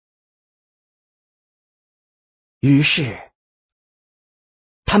于是，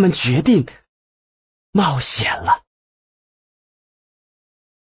他们决定冒险了。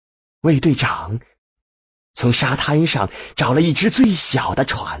卫队长从沙滩上找了一只最小的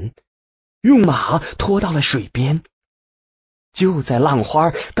船，用马拖到了水边，就在浪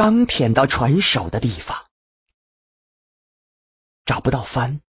花刚舔到船首的地方。找不到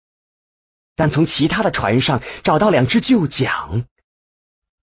帆，但从其他的船上找到2只旧桨。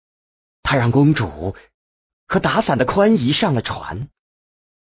他让公主和打伞的宽姨上了船，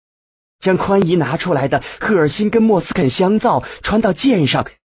将宽姨拿出来的赫尔辛根莫斯肯香皂穿到剑上，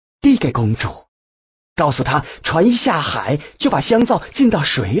递给公主，告诉她船一下海就把香皂浸到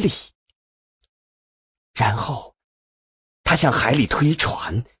水里。然后他向海里推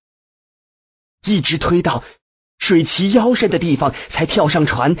船，一直推到水齐腰深的地方，才跳上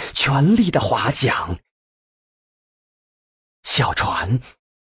船，全力的划桨。小船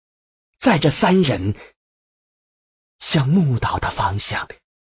载着3人向木岛的方向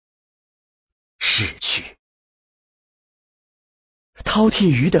驶去。饕餮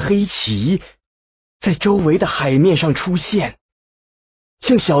鱼的黑旗在周围的海面上出现，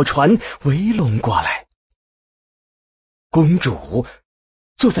向小船围拢过来。公主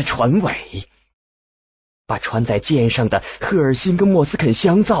坐在船尾，把穿在剑上的赫尔辛根莫斯肯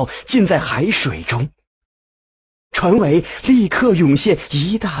香皂浸在海水中，船尾立刻涌现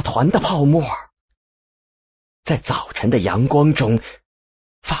一大团的泡沫，在早晨的阳光中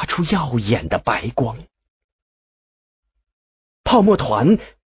发出耀眼的白光。泡沫团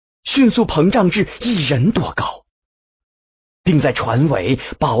迅速膨胀至1人多高，并在船尾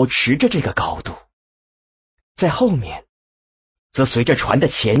保持着这个高度，在后面则随着船的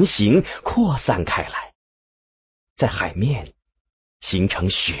前行扩散开来，在海面形成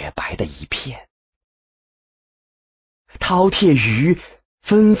雪白的一片。饕餮鱼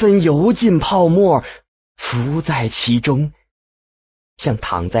纷纷游进泡沫，浮在其中，像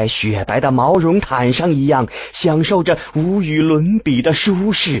躺在雪白的毛绒毯上一样，享受着无与伦比的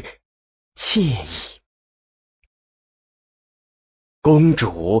舒适惬意。公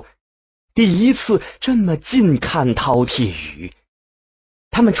主第一次这么近看饕餮鱼，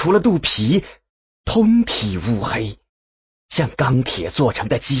它们除了肚皮，通体乌黑，像钢铁做成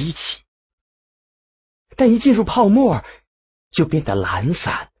的机器，但一进入泡沫就变得懒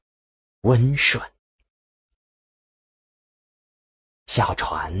散温顺。小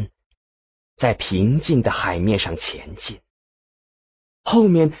船在平静的海面上前进，后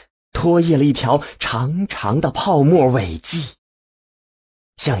面拖曳了一条长长的泡沫尾迹，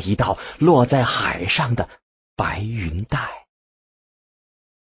像一道落在海上的白云带。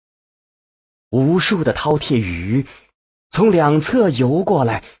无数的饕餮鱼从2侧游过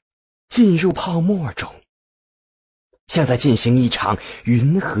来，进入泡沫中，像在进行一场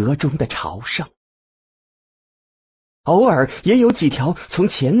云河中的朝圣。偶尔也有几条从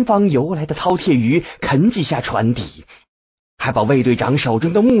前方游来的饕餮鱼啃几下船底，还把卫队长手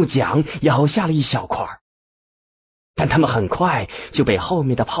中的木桨咬下了一小块，但它们很快就被后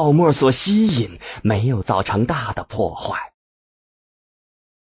面的泡沫所吸引，没有造成大的破坏。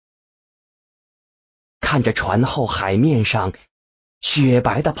看着船后海面上雪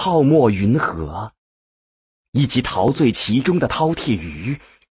白的泡沫云河，以及陶醉其中的饕餮鱼，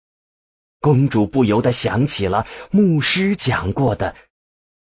公主不由得想起了牧师讲过的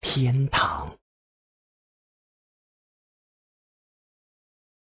天堂。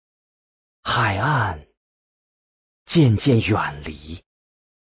海岸渐渐远离，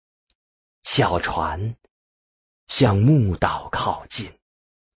小船向木岛靠近。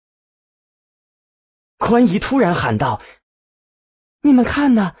宽姨突然喊道：“你们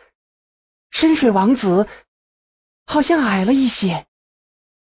看呢，深水王子好像矮了一些。”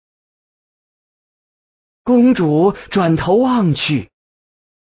公主转头望去，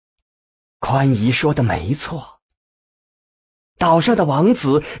宽姨说的没错，岛上的王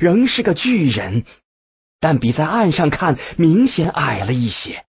子仍是个巨人，但比在岸上看明显矮了一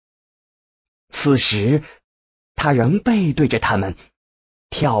些。此时他仍背对着他们，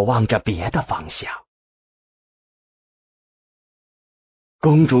眺望着别的方向。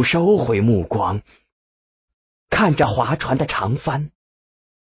公主收回目光，看着划船的长帆，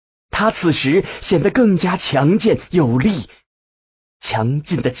她此时显得更加强健有力，强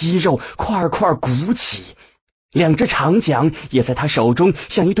劲的肌肉块块鼓起，2只长桨也在她手中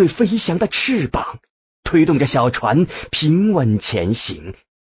像一对飞翔的翅膀，推动着小船平稳前行。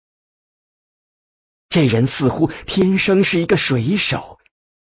这人似乎天生是一个水手，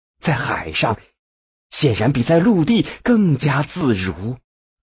在海上显然比在陆地更加自如。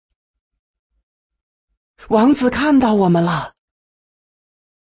王子看到我们了，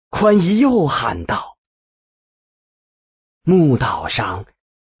宽姨又喊道。木岛上，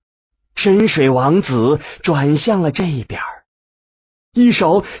深水王子转向了这边，一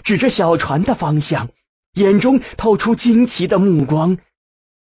手指着小船的方向，眼中透出惊奇的目光，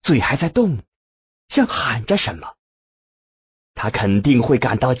嘴还在动，像喊着什么。他肯定会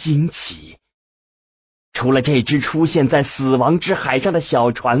感到惊奇。除了这只出现在死亡之海上的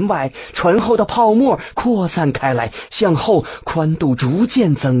小船外，船后的泡沫扩散开来，向后宽度逐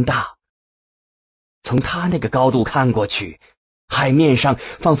渐增大。从他那个高度看过去，海面上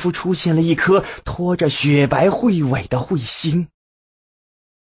仿佛出现了一颗拖着雪白彗尾的彗星。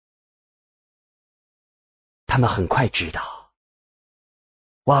他们很快知道，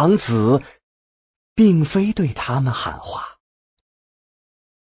王子并非对他们喊话。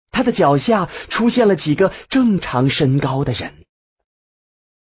他的脚下出现了几个正常身高的人。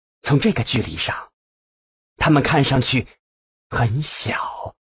从这个距离上，他们看上去很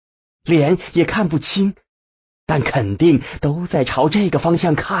小，脸也看不清，但肯定都在朝这个方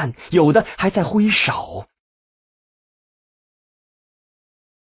向看，有的还在挥手。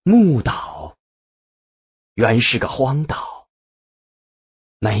木岛原是个荒岛，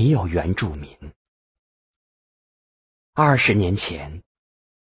没有原住民。20年前，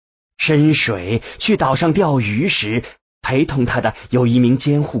深水去岛上钓鱼时，陪同他的有一名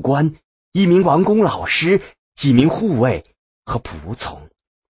监护官、一名王宫老师、几名护卫和仆从。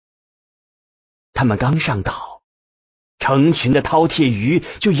他们刚上岛，成群的饕餮鱼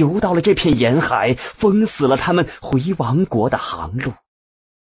就游到了这片沿海，封死了他们回王国的航路。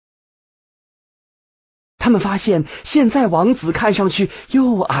他们发现，现在王子看上去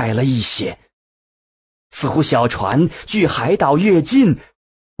又矮了一些，似乎小船距海岛越近，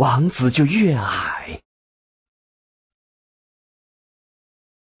王子就越矮。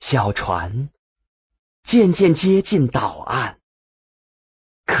小船渐渐接近岛岸，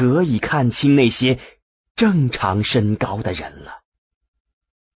可以看清那些正常身高的人了。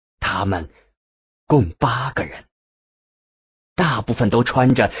他们共8个人，大部分都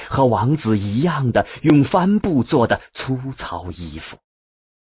穿着和王子一样的用帆布做的粗糙衣服。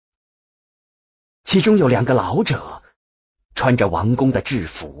其中有2个老者，穿着王宫的制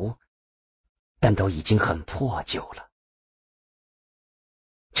服，但都已经很破旧了。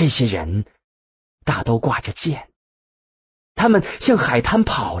这些人大都挂着剑，他们向海滩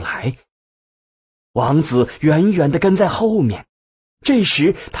跑来。王子远远地跟在后面，这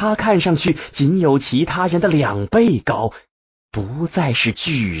时他看上去仅有其他人的2倍高，不再是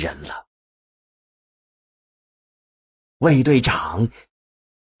巨人了。卫队长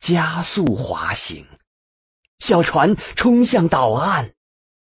加速滑行，小船冲向岛岸，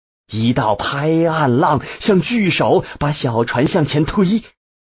一道拍岸浪像巨手把小船向前推，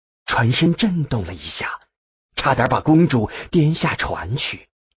船身震动了一下，差点把公主颠下船去。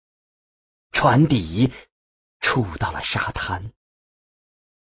船底触到了沙滩。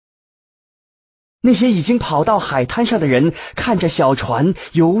那些已经跑到海滩上的人看着小船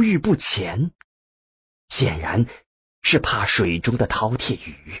犹豫不前，显然是怕水中的饕餮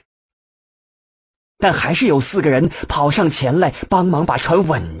鱼。但还是有4个人跑上前来帮忙把船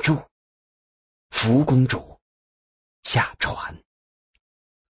稳住，扶公主下船。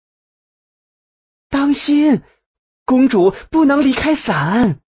当心，公主不能离开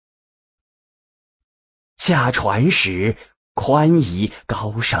伞。下船时，宽姨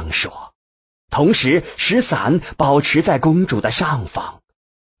高声说，同时使伞保持在公主的上方。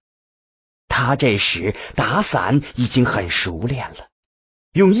他这时打伞已经很熟练了，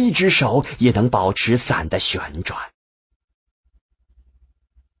用1只手也能保持伞的旋转。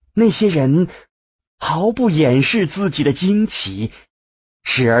那些人毫不掩饰自己的惊奇，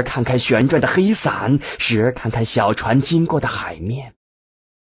时而看看旋转的黑伞，时而看看小船经过的海面。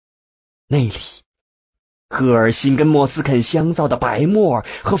那里赫尔辛跟莫斯肯香皂的白沫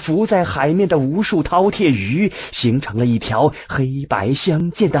和浮在海面的无数饕餮鱼，形成了一条黑白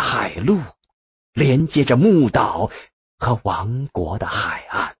相间的海路，连接着木岛和王国的海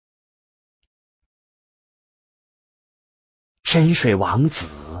岸。深水王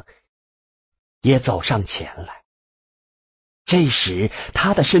子也走上前来，这时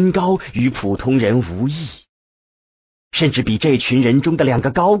他的身高与普通人无异，甚至比这群人中的2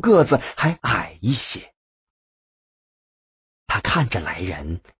个高个子还矮一些。他看着来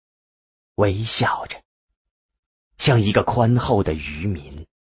人，微笑着，像一个宽厚的渔民。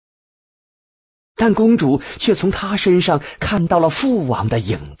但公主却从他身上看到了父王的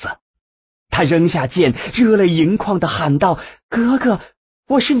影子。她扔下剑，热泪盈眶地喊道：“哥哥，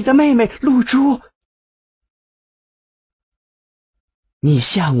我是你的妹妹露珠。”你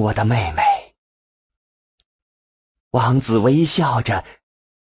像我的妹妹。王子微笑着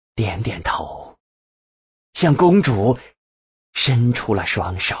点点头，向公主伸出了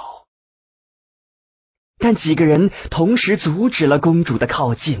双手。但几个人同时阻止了公主的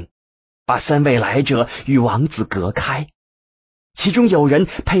靠近，把3位来者与王子隔开。其中有人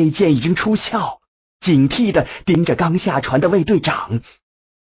佩剑已经出鞘，警惕地盯着刚下船的卫队长。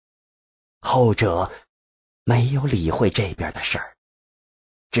后者没有理会这边的事儿，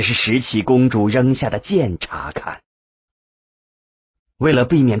只是拾起公主扔下的剑查看。为了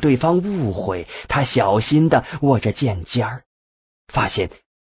避免对方误会，他小心地握着剑尖儿，发现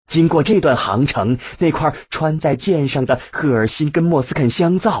经过这段航程，那块穿在剑上的赫尔辛跟莫斯肯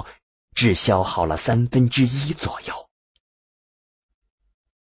香皂只消耗了1/3左右。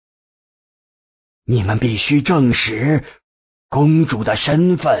你们必须证实公主的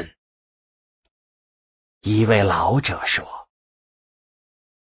身份，一位老者说。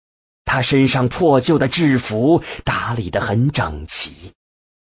他身上破旧的制服打理得很整齐，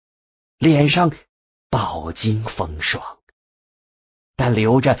脸上饱经风霜，但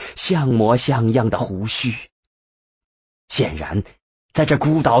留着像模像样的胡须。显然在这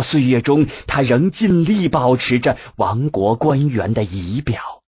孤岛岁月中，他仍尽力保持着王国官员的仪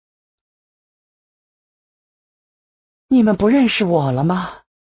表。你们不认识我了吗？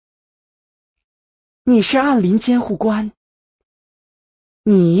你是暗林监护官。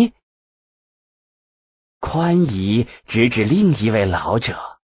你，宽仪指指另一位老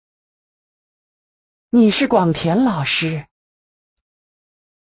者。你是广田老师。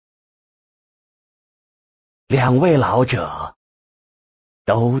2位老者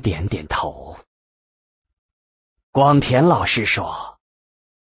都点点头。广田老师说：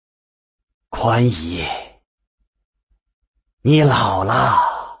宽仪，你老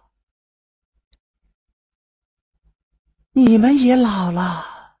了。你们也老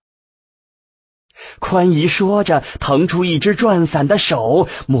了。宽仪说着，腾出一只转伞的手，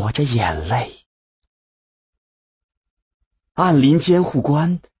抹着眼泪。暗林监护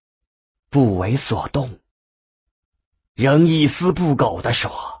官不为所动，仍一丝不苟地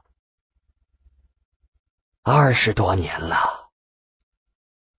说：20多年了，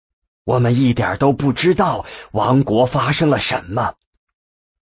我们一点都不知道王国发生了什么，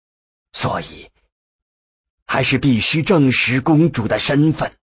所以还是必须证实公主的身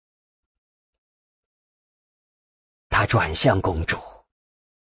份。他转向公主：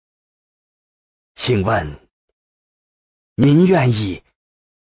请问您愿意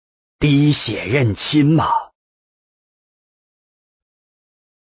滴血认亲吗？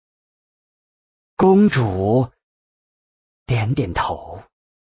公主点点头。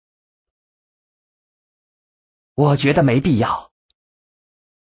我觉得没必要，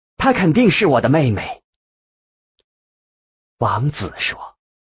她肯定是我的妹妹。王子说：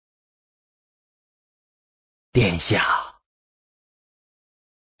殿下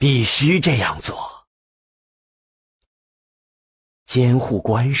必须这样做。监护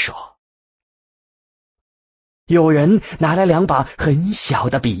官说。有人拿来2把很小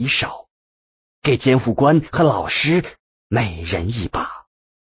的匕首，给监护官和老师每人1把。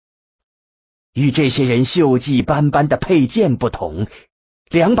与这些人锈迹斑斑的佩剑不同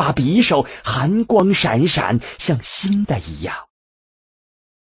，2把匕首寒光闪闪，像新的一样。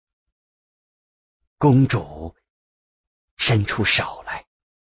公主伸出手来，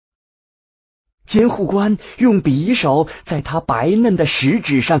监护官用匕首在她白嫩的食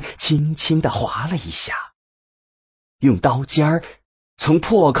指上轻轻地划了一下，用刀尖儿从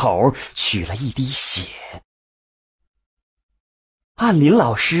破口取了一滴血。暗林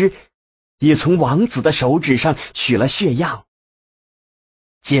老师也从王子的手指上取了血样。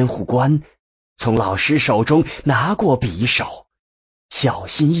监护官从老师手中拿过匕首，小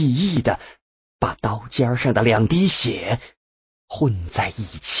心翼翼地把刀尖上的2滴血混在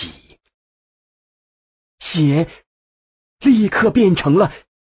一起，血立刻变成了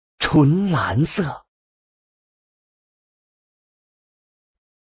纯蓝色。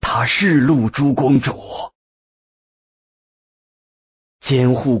她是露珠公主。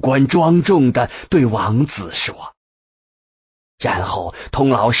监护官庄重地对王子说，然后同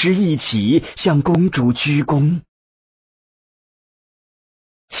老师一起向公主鞠躬。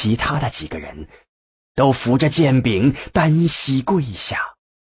其他的几个人都扶着剑柄单膝跪下，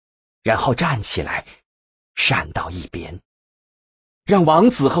然后站起来闪到一边，让王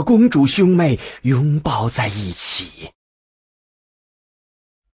子和公主兄妹拥抱在一起。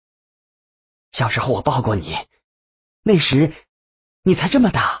小时候我抱过你，那时你才这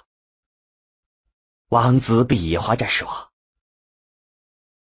么大。王子比划着说。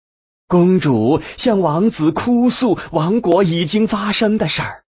公主向王子哭诉王国已经发生的事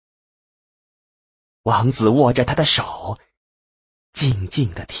儿。王子握着她的手，静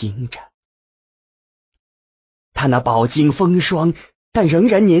静地听着。他那饱经风霜但仍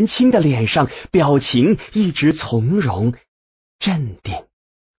然年轻的脸上表情一直从容镇定。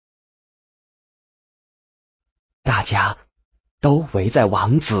大家都围在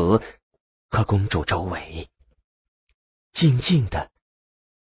王子和公主周围，静静地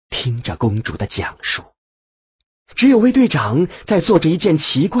听着公主的讲述。只有卫队长在做着一件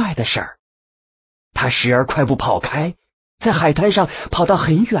奇怪的事儿，他时而快步跑开，在海滩上跑到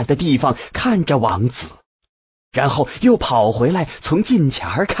很远的地方看着王子，然后又跑回来从近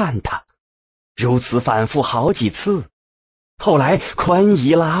前看他，如此反复好几次。后来宽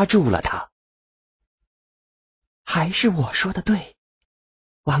姨拉住了他。还是我说的对，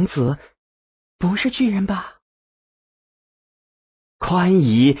王子不是巨人吧？宽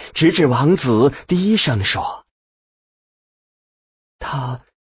姨指指王子，低声说：他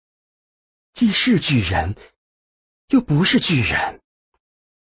既是巨人，又不是巨人。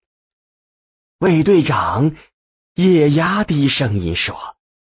卫队长也压低声音说：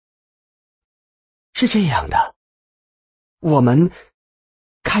是这样的，我们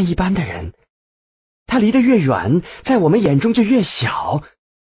看一般的人，他离得越远，在我们眼中就越小，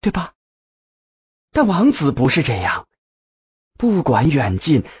对吧？但王子不是这样，不管远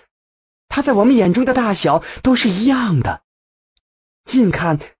近，他在我们眼中的大小都是一样的。近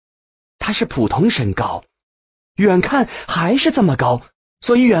看他是普通身高，远看还是这么高，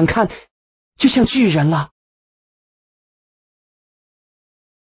所以远看就像巨人了。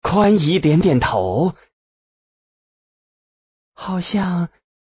宽姨点点头，好像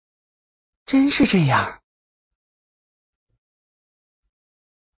真是这样。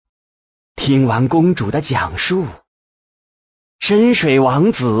听完公主的讲述，深水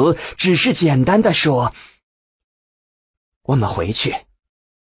王子只是简单的说：我们回去。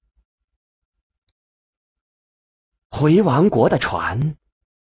回王国的船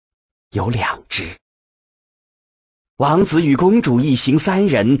有2只，王子与公主一行3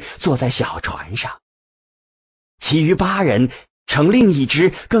人坐在小船上，其余8人乘另一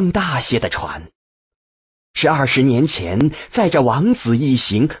只更大些的船，是20年前载着王子一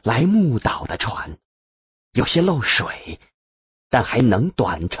行来木岛的船，有些漏水，但还能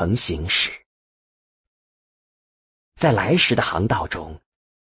短程行驶。在来时的航道中，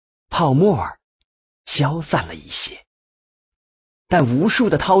泡沫消散了一些，但无数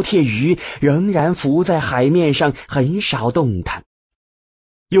的饕餮鱼仍然浮在海面上，很少动弹。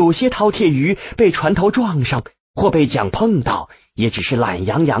有些饕餮鱼被船头撞上，或被桨碰到，也只是懒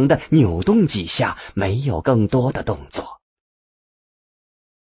洋洋的扭动几下，没有更多的动作。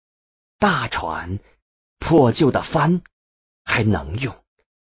大船破旧的帆还能用，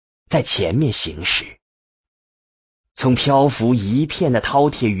在前面行驶，从漂浮一片的饕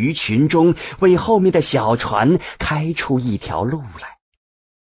餮鱼群中为后面的小船开出一条路来。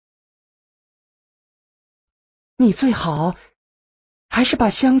你最好还是把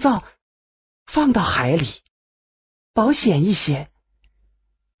香皂放到海里，保险一些。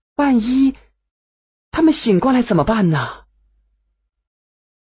万一他们醒过来怎么办呢？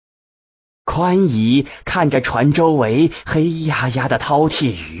宽姨看着船周围黑压压的饕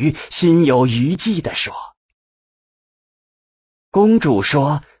餮鱼，心有余悸地说。公主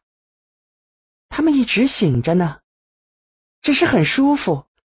说：他们一直醒着呢，只是很舒服，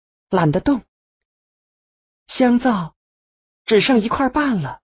懒得动。香皂只剩1块半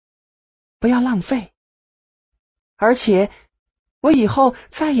了，不要浪费。而且我以后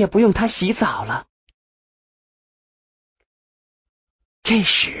再也不用它洗澡了。这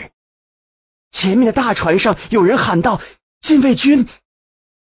时，前面的大船上有人喊道：禁卫军！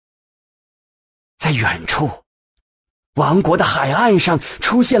在远处，王国的海岸上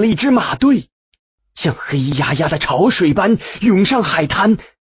出现了一支马队，像黑压压的潮水般涌上海滩，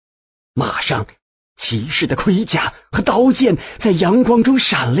马上骑士的盔甲和刀剑在阳光中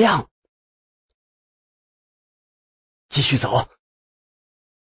闪亮。继续走，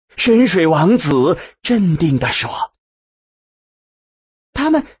深水王子镇定地说：他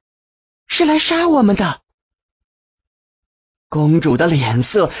们是来杀我们的。公主的脸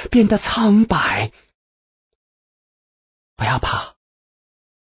色变得苍白。不要怕，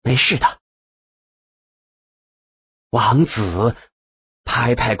没事的。王子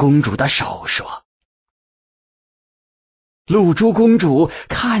拍拍公主的手说。露珠公主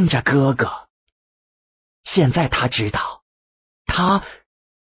看着哥哥，现在她知道，她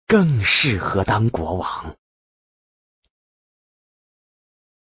更适合当国王。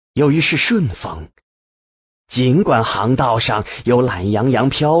由于是顺风，尽管航道上有懒洋洋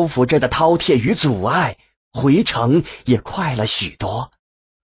漂浮着的饕餮鱼阻碍，回程也快了许多。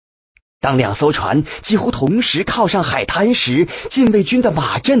当2艘船几乎同时靠上海滩时，禁卫军的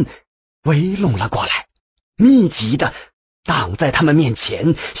马阵围拢了过来。密集的挡在他们面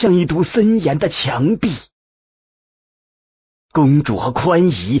前，像一堵森严的墙壁。公主和宽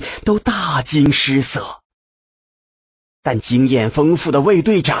姨都大惊失色，但经验丰富的卫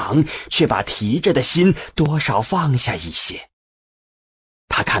队长却把提着的心多少放下一些。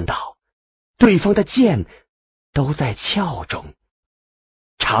他看到对方的剑都在鞘中，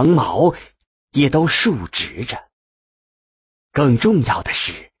长矛也都竖直着。更重要的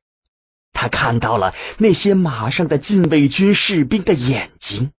是，他看到了那些马上的禁卫军士兵的眼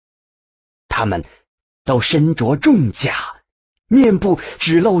睛，他们都身着重甲，面部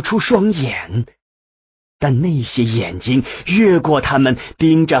只露出双眼，但那些眼睛越过他们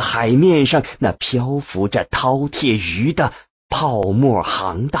盯着海面上那漂浮着饕餮鱼的泡沫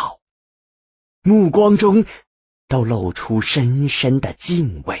航道，目光中都露出深深的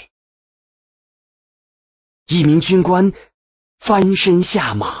敬畏。一名军官翻身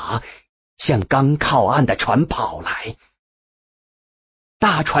下马，向刚靠岸的船跑来。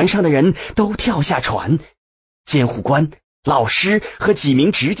大船上的人都跳下船，监护官、老师和几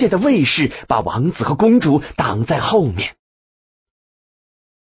名执剑的卫士把王子和公主挡在后面。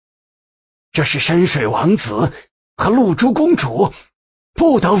这是深水王子和露珠公主，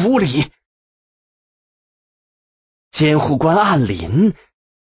不得无礼。监护官按铃，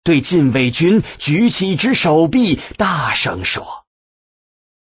对禁卫军举起一只手臂，大声说。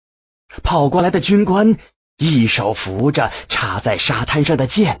跑过来的军官一手扶着插在沙滩上的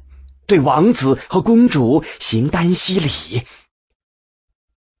剑，对王子和公主行单膝礼。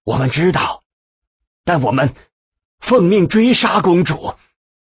我们知道，但我们奉命追杀公主。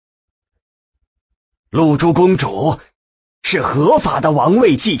露珠公主是合法的王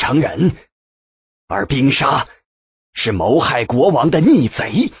位继承人，而冰沙是谋害国王的逆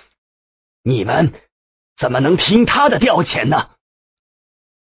贼，你们怎么能听他的调遣呢？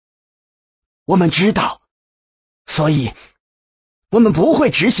我们知道，所以我们不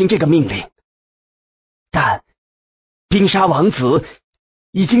会执行这个命令。但冰沙王子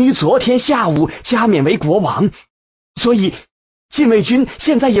已经于昨天下午加冕为国王，所以禁卫军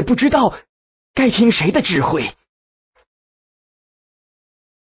现在也不知道该听谁的指挥。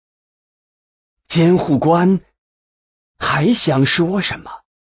监护官还想说什么，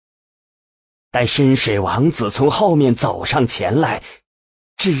但深水王子从后面走上前来，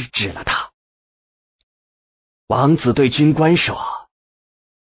制止了他。王子对军官说：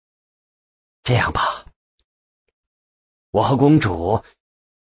这样吧，我和公主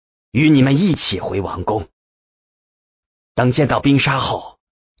与你们一起回王宫，等见到冰沙后，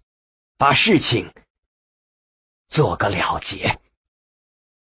把事情做个了结。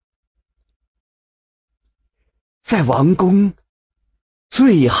在王宫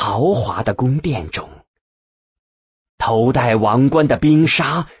最豪华的宫殿中，头戴王冠的冰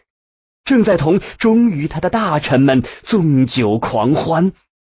沙正在同忠于他的大臣们纵酒狂欢。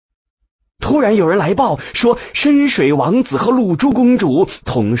突然有人来报说，深水王子和露珠公主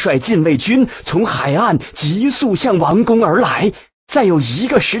统帅禁卫军从海岸急速向王宫而来，再有1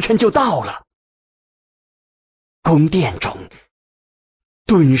个时辰就到了。宫殿中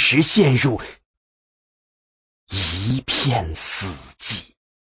顿时陷入一片死寂。